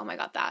and be like, oh my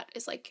God, that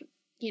is like,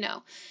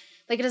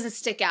 like it doesn't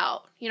stick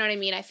out. You know what I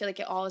mean? I feel like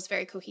it all is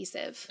very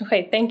cohesive.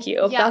 Okay, thank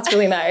you. That's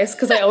really nice.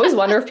 Because I always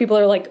wonder if people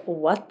are like,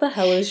 what the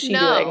hell is she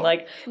doing?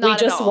 Like, we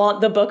just want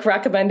the book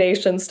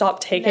recommendation. Stop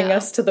taking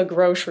us to the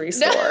grocery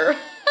store.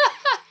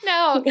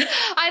 No,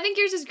 I think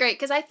yours is great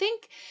because I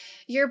think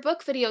your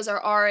book videos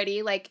are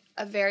already like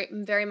a very,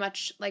 very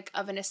much like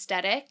of an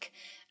aesthetic.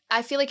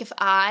 I feel like if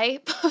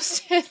I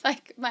posted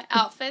like my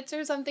outfits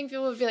or something,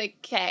 people would be like,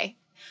 okay,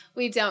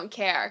 we don't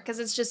care, because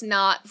it's just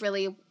not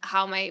really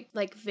how my,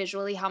 like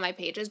visually how my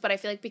page is. But I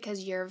feel like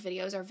because your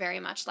videos are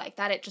very much like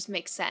that, it just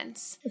makes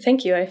sense.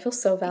 Thank you. I feel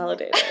so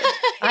validated.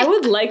 I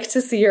would like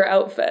to see your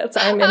outfits.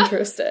 I'm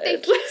interested.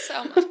 Thank you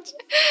so much.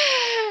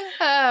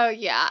 Oh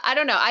yeah. I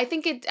don't know. I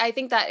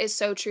think that is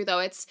so true though.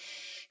 It's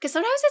because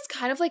sometimes it's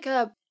kind of like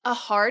a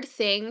hard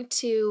thing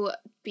to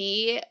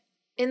be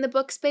in the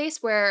book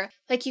space where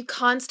like you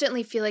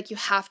constantly feel like you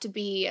have to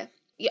be,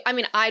 I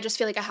mean, I just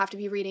feel like I have to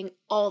be reading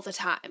all the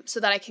time so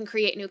that I can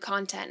create new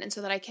content and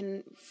so that I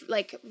can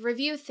like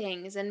review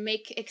things and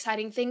make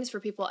exciting things for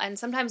people. And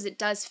sometimes it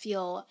does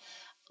feel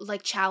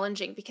like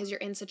challenging because you're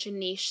in such a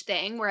niche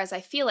thing. Whereas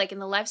I feel like in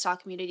the lifestyle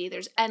community,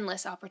 there's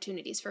endless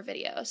opportunities for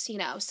videos,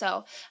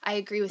 So I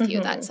agree with you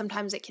that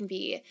sometimes it can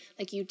be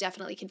like you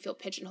definitely can feel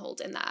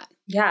pigeonholed in that.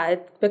 Yeah,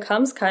 it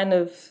becomes kind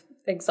of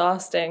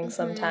exhausting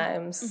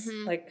sometimes.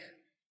 Like,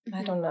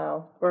 I don't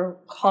know. We're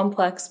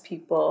complex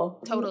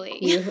people. Totally.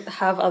 We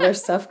have other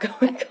stuff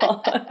going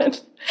on.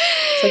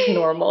 It's like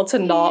normal to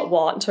not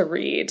want to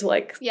read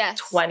like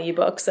 20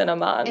 books in a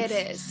month. It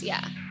is,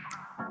 yeah.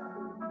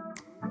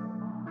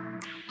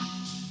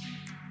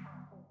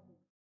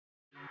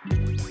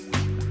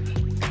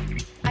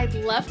 I'd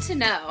love to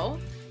know,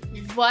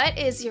 what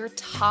is your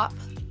top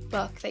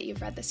book that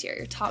you've read this year,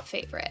 your top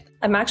favorite?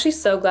 I'm actually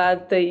so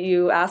glad that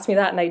you asked me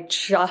that, and I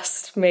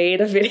just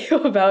made a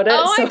video about it.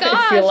 Oh my gosh,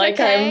 I feel like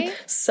I'm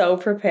so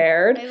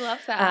prepared. I love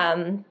that.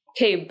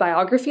 Okay,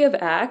 Biography of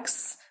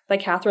X by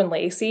Catherine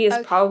Lacey is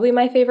probably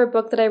my favorite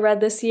book that I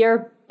read this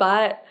year,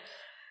 but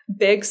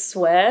Big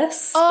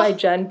Swiss by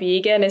Jen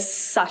Beagin is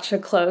such a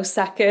close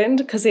second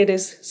because it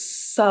is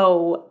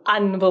so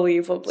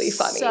unbelievably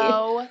funny.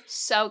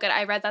 So good.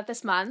 I read that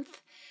this month.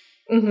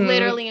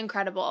 Literally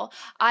incredible.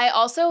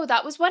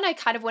 That was when I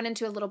kind of went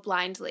into a little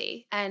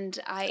blindly, and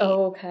it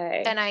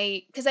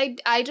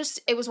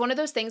was one of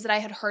those things that I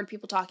had heard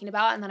people talking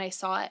about, and then I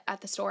saw it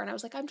at the store and I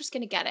was like, I'm just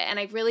going to get it. And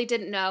I really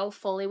didn't know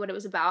fully what it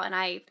was about.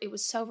 And it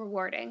was so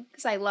rewarding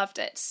because I loved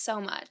it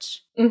so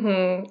much.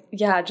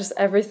 Yeah, just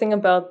everything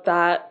about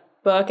that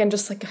book and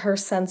just like her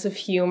sense of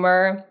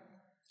humor.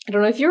 I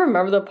don't know if you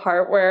remember the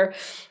part where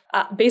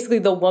basically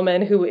the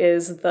woman who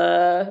is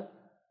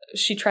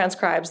she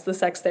transcribes the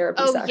sex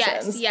therapy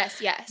sessions. Yes.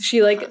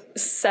 She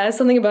says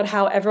something about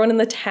how everyone in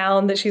the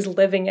town that she's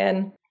living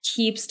in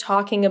keeps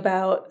talking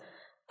about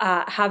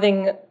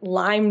having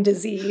Lyme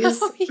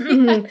disease.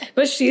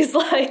 But she's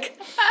like,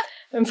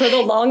 and for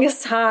the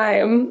longest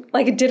time,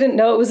 didn't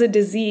know it was a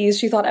disease.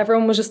 She thought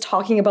everyone was just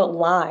talking about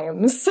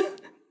limes.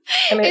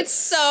 And it's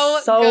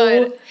so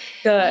good.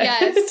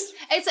 Yes.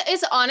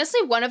 It's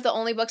honestly one of the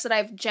only books that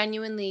I've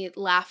genuinely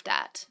laughed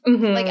at.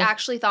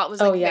 Actually thought was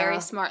very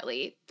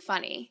smartly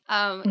funny.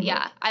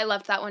 Yeah, I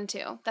loved that one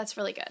too. That's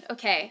really good.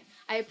 Okay,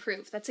 I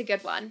approve. That's a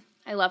good one.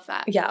 I love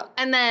that. Yeah.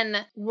 And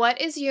then,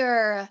 what is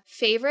your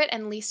favorite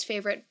and least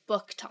favorite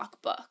book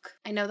talk book?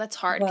 I know that's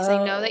hard because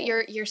I know that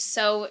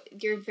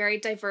you're very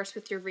diverse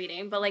with your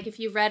reading, but if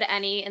you read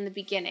any in the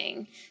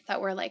beginning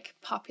that were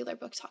popular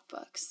book talk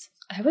books.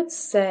 I would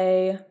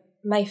say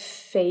my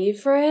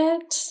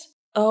favorite,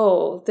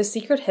 The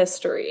Secret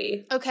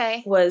History.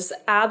 Okay. Was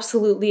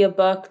absolutely a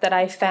book that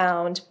I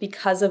found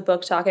because of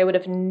Book Talk. I would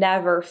have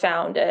never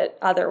found it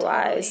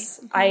otherwise.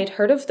 Totally. I had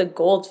heard of The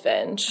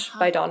Goldfinch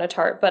by Donna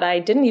Tartt, but I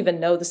didn't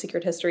even know The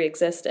Secret History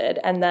existed.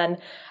 And then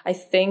I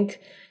think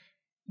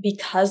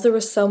because there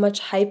was so much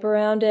hype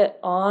around it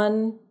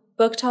on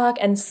Book Talk,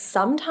 and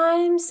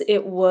sometimes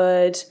it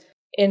would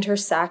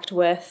intersect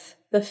with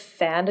the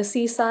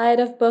fantasy side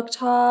of Book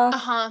Talk.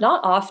 Not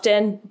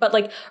often, but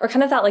or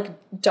kind of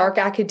that dark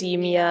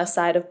academia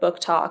side of Book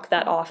Talk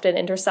that often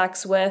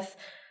intersects with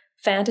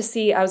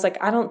fantasy. I was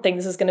like, I don't think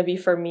this is going to be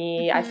for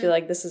me. I feel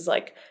like this is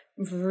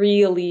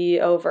really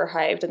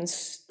overhyped and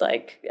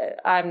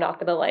I'm not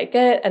going to like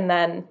it. And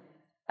then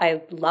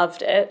I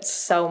loved it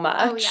so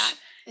much. Oh yeah.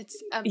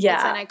 It's an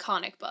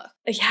iconic book.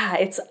 Yeah,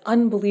 it's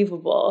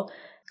unbelievable.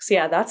 So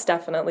yeah, that's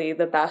definitely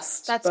the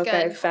best book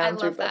I've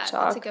found through Book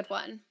Talk. That's a good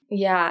one.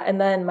 Yeah, and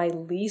then my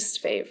least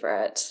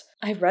favorite,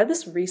 I read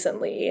this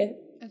recently.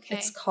 Okay.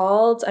 It's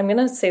called, I'm going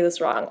to say this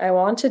wrong, I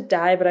Want to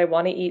Die, but I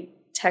Want to Eat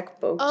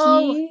Tteokbokki.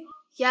 Oh,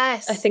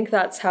 yes. I think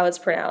that's how it's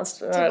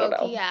pronounced. I don't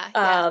know.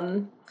 Yeah.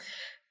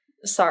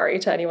 Sorry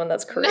to anyone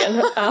that's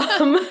Korean.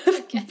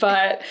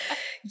 But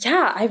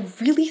yeah, I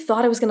really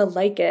thought I was going to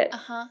like it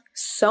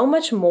so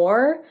much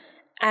more.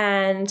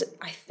 And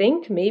I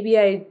think maybe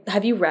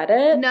have you read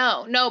it?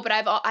 No, but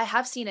I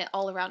have seen it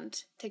all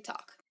around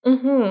TikTok.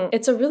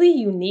 It's a really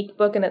unique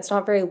book and it's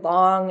not very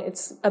long.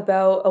 It's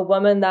about a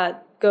woman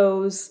that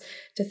goes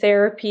to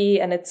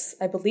therapy and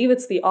I believe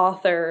it's the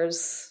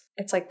author's,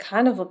 it's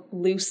kind of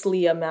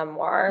loosely a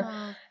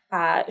memoir.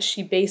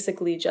 She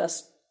basically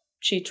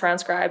she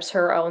transcribes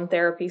her own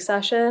therapy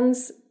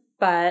sessions,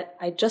 but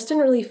I just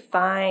didn't really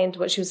find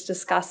what she was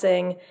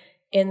discussing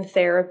in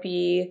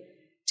therapy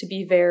to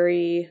be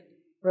very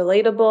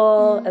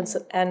relatable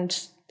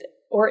and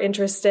or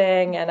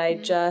interesting, and I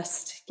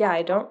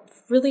I don't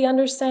really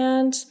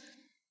understand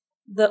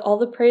all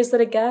the praise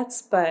that it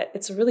gets, but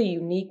it's a really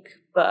unique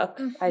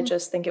book. I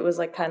just think it was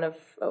kind of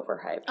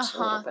overhyped a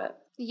little bit.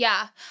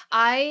 Yeah,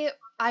 I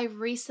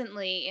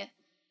recently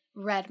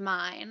read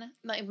mine,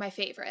 my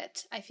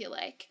favorite, I feel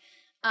like,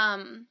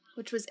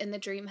 which was In the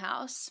Dream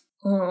House.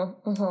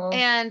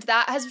 And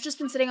that has just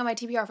been sitting on my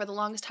TBR for the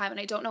longest time, and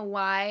I don't know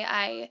why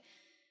I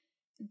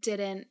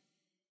didn't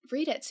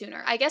read it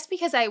sooner. I guess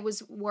because I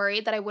was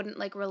worried that I wouldn't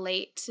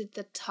relate to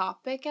the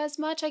topic as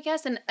much, I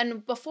guess.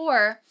 And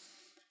before,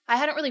 I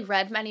hadn't really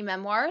read many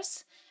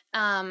memoirs.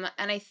 And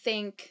I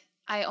think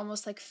I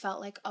almost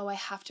felt I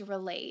have to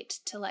relate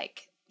to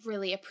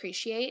really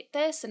appreciate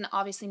this. And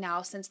obviously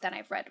now since then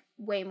I've read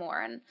way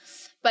more.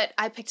 But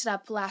I picked it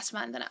up last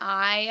month and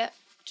I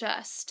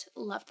just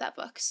loved that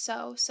book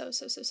so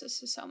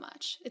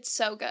much. It's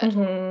so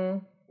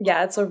good.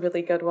 Yeah, it's a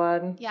really good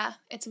one. Yeah,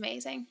 it's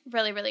amazing.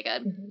 Really, really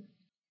good.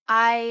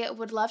 I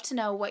would love to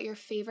know what your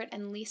favorite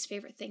and least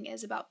favorite thing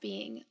is about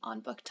being on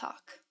Book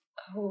Talk.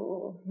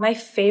 Oh, my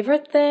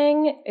favorite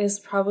thing is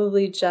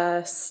probably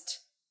just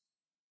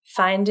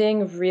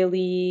finding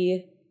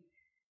really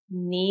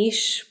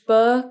niche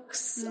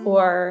books,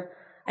 or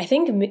I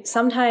think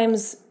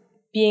sometimes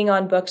being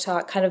on Book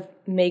Talk kind of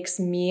makes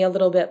me a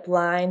little bit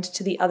blind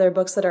to the other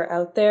books that are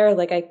out there.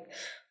 Like, I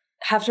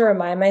have to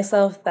remind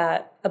myself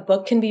that a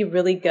book can be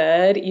really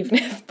good even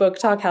if Book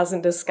Talk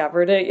hasn't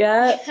discovered it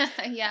yet.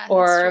 Yeah,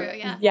 or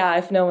that's true, yeah.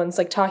 If no one's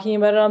like talking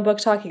about it on Book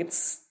Talk,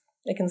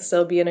 it can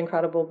still be an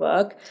incredible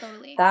book.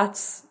 Totally.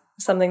 That's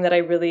something that I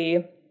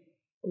really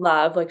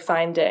love, like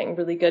finding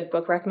really good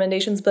book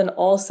recommendations, but then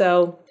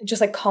also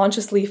just like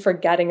consciously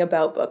forgetting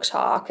about Book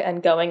Talk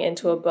and going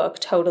into a book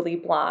totally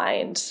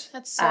blind.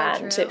 That's so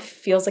and true. It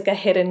feels like a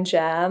hidden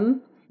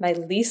gem. My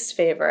least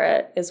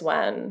favorite is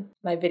when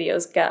my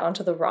videos get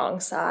onto the wrong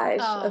side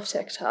of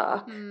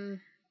TikTok.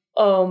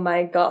 Oh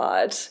my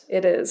God.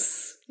 It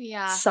is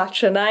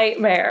such a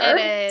nightmare.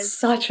 It is.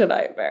 Such a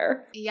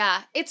nightmare.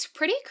 Yeah. It's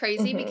pretty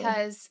crazy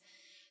because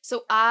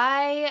so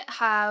I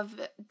have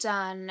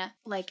done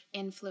like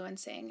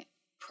influencing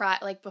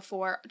like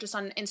before, just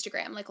on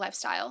Instagram, like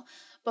lifestyle,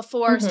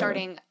 before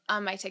starting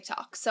on my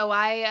TikTok. So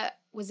I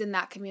was in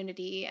that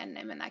community and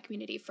I'm in that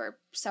community for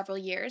several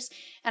years.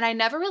 And I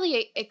never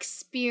really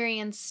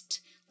experienced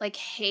like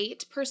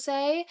hate per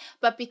se,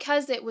 but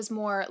because it was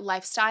more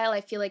lifestyle, I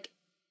feel like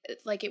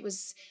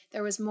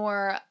there was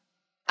more,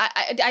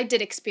 I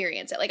did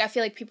experience it. Like, I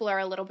feel like people are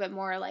a little bit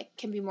more like,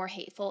 can be more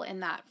hateful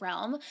in that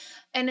realm.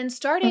 And in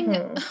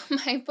starting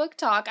my Book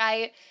Talk,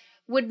 I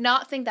would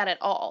not think that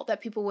at all,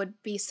 that people would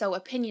be so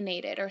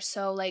opinionated or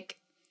so like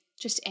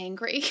just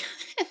angry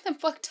in the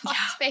Book Talk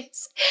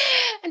space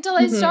until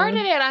I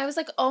started it. I was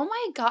like, oh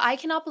my God, I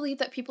cannot believe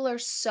that people are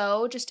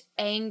so just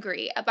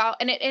angry about,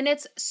 and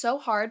it's so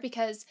hard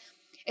because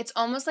it's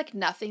almost like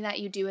nothing that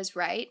you do is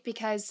right,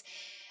 because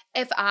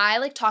if I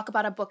like talk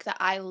about a book that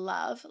I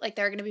love, like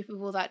there are going to be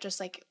people that just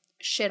like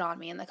shit on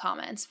me in the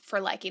comments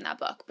for liking that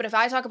book. But if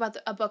I talk about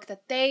a book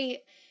that they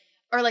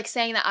are like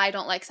saying that I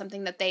don't like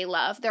something that they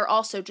love, they're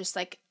also just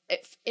like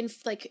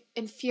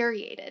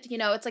infuriated. You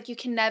know, it's like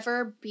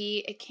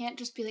it can't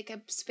just be like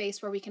a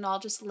space where we can all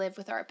just live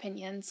with our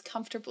opinions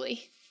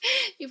comfortably.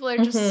 People are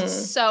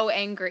just so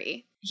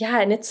angry.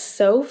 Yeah, and it's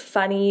so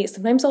funny.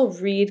 Sometimes I'll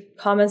read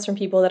comments from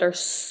people that are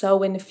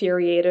so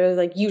infuriated,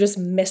 like, you just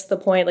missed the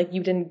point, like,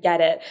 you didn't get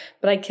it.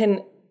 But I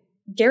can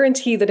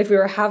guarantee that if we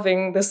were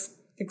having this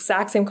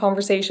exact same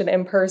conversation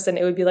in person,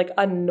 it would be like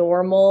a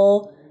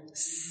normal,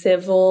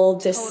 civil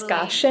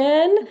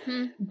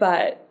discussion.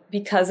 But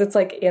because it's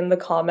like in the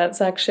comment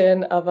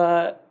section of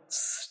a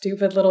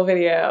stupid little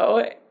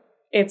video,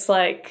 it's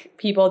like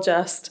people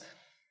just,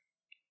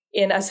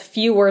 in as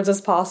few words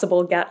as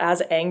possible, get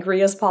as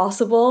angry as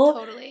possible.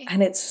 Totally.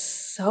 And it's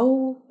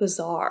so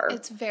bizarre.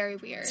 It's very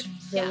weird. It's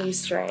really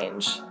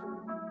strange.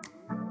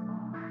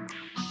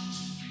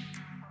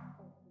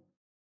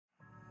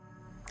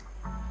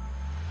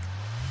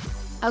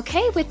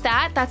 Okay, with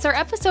that, that's our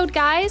episode,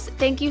 guys.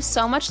 Thank you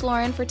so much,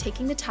 Lauren, for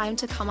taking the time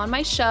to come on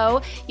my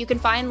show. You can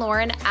find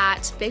Lauren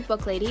at Big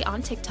Book Lady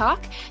on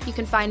TikTok. You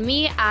can find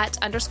me at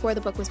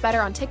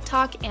 _thebookWasBetter on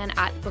TikTok and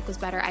at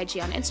BookWasBetter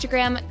IG on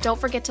Instagram. Don't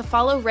forget to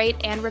follow, rate,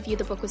 and review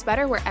The Book Was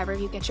Better wherever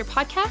you get your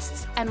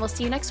podcasts, and we'll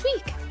see you next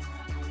week.